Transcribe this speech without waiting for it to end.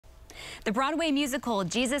The Broadway musical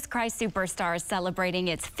Jesus Christ Superstar is celebrating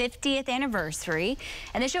its 50th anniversary,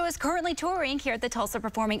 and the show is currently touring here at the Tulsa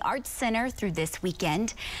Performing Arts Center through this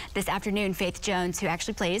weekend. This afternoon, Faith Jones, who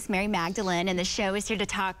actually plays Mary Magdalene in the show, is here to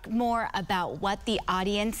talk more about what the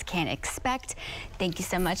audience can expect. Thank you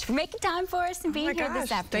so much for making time for us and being here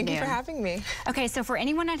this afternoon. Thank you for having me. Okay, so for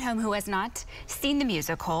anyone at home who has not seen the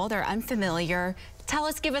musical, they're unfamiliar,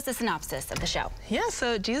 give us a synopsis of the show. Yeah,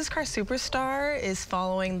 so Jesus Christ Superstar is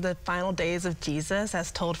following the final days of Jesus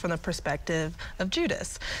as told from the perspective of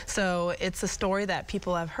Judas. So it's a story that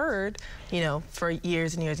people have heard, you know, for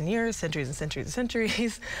years and years and years, centuries and centuries and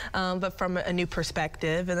centuries, but from a new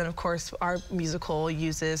perspective. And then, of course, our musical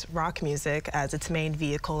uses rock music as its main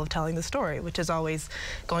vehicle of telling the story, which is always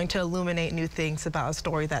going to illuminate new things about a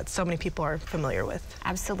story that so many people are familiar with.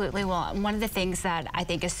 Absolutely. Well, one of the things that I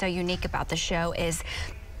think is so unique about the show is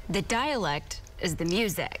the dialect is the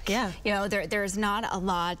music. Yeah. You know, there's not a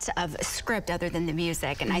lot of script other than the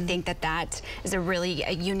music, and I think that that is a really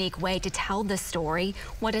unique way to tell the story.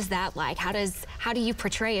 What is that like? How do you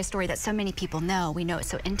portray a story that so many people know? We know it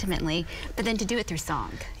so intimately, but then to do it through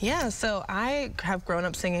song. Yeah, so I have grown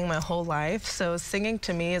up singing my whole life, so singing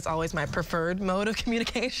to me is always my preferred mode of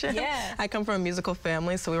communication. Yeah. I come from a musical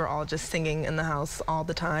family, so we were all just singing in the house all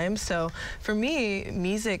the time. So for me,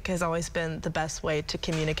 music has always been the best way to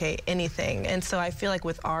communicate anything. And so I feel like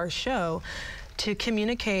with our show, to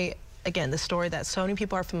communicate, again, the story that so many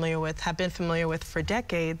people are familiar with, have been familiar with for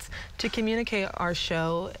decades, to communicate our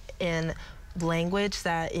show in language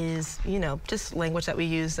that is, you know, just language that we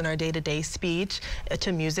use in our day-to-day speech,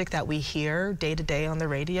 to music that we hear day-to-day on the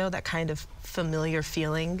radio, that kind of familiar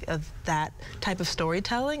feeling of that type of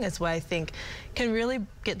storytelling is what I think can really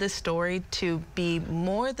get this story to be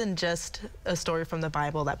more than just a story from the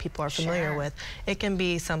Bible that people are familiar with. It can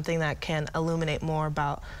be something that can illuminate more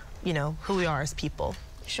about, you know, who we are as people.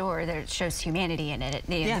 Sure, there shows humanity in it.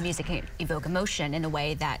 The music can evoke emotion in a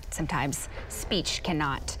way that sometimes speech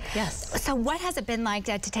cannot. Yes. So what has it been like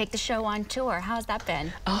to take the show on tour? How's that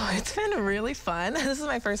been? Oh, it's been really fun. This is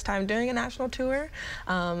my first time doing a national tour.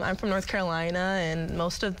 I'm from North Carolina, and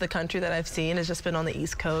most of the country that I've seen has just been on the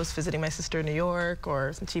East Coast, visiting my sister in New York,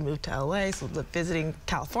 or since she moved to LA, so visiting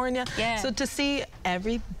California. Yeah. So to see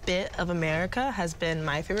every bit of America has been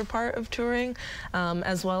my favorite part of touring,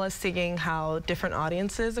 as well as seeing how different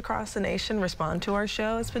audiences across the nation respond to our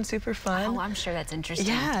show. It's been super fun. Oh, I'm sure that's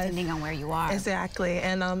interesting, depending on where you are. Exactly,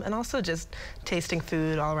 and also just tasting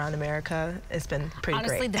food all around America has been pretty great.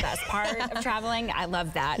 Honestly, the best part of traveling. I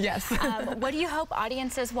love that. Yes. What do you hope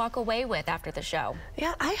audiences walk away with after the show?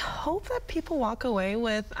 Yeah, I hope that people walk away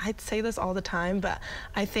with, I'd say this all the time, but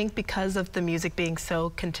I think because of the music being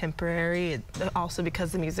so contemporary, also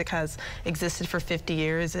because the music has existed for 50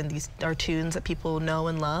 years and these are tunes that people know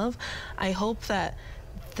and love, I hope that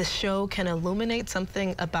the show can illuminate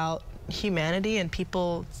something about humanity and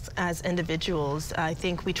people as individuals. I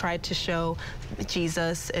think we tried to show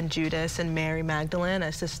Jesus and Judas and Mary Magdalene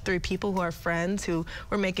as just three people who are friends who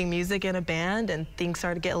were making music in a band, and things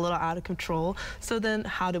started to get a little out of control. So then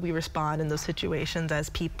how do we respond in those situations as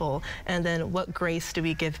people? And then what grace do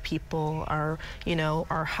we give people, or, you know,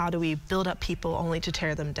 or how do we build up people only to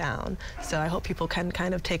tear them down? So I hope people can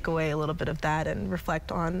kind of take away a little bit of that and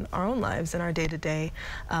reflect on our own lives and our day-to-day,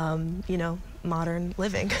 you know, modern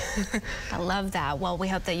living. I love that. Well, we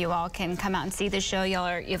hope that you all can come out and see the show.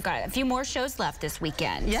 You've got a few more shows left this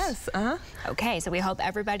weekend. Yes. Okay, so we hope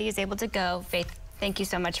everybody is able to go. Faith, thank you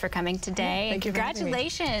so much for coming today. Thank you.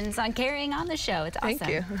 Congratulations on carrying on the show. It's awesome.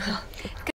 Thank you.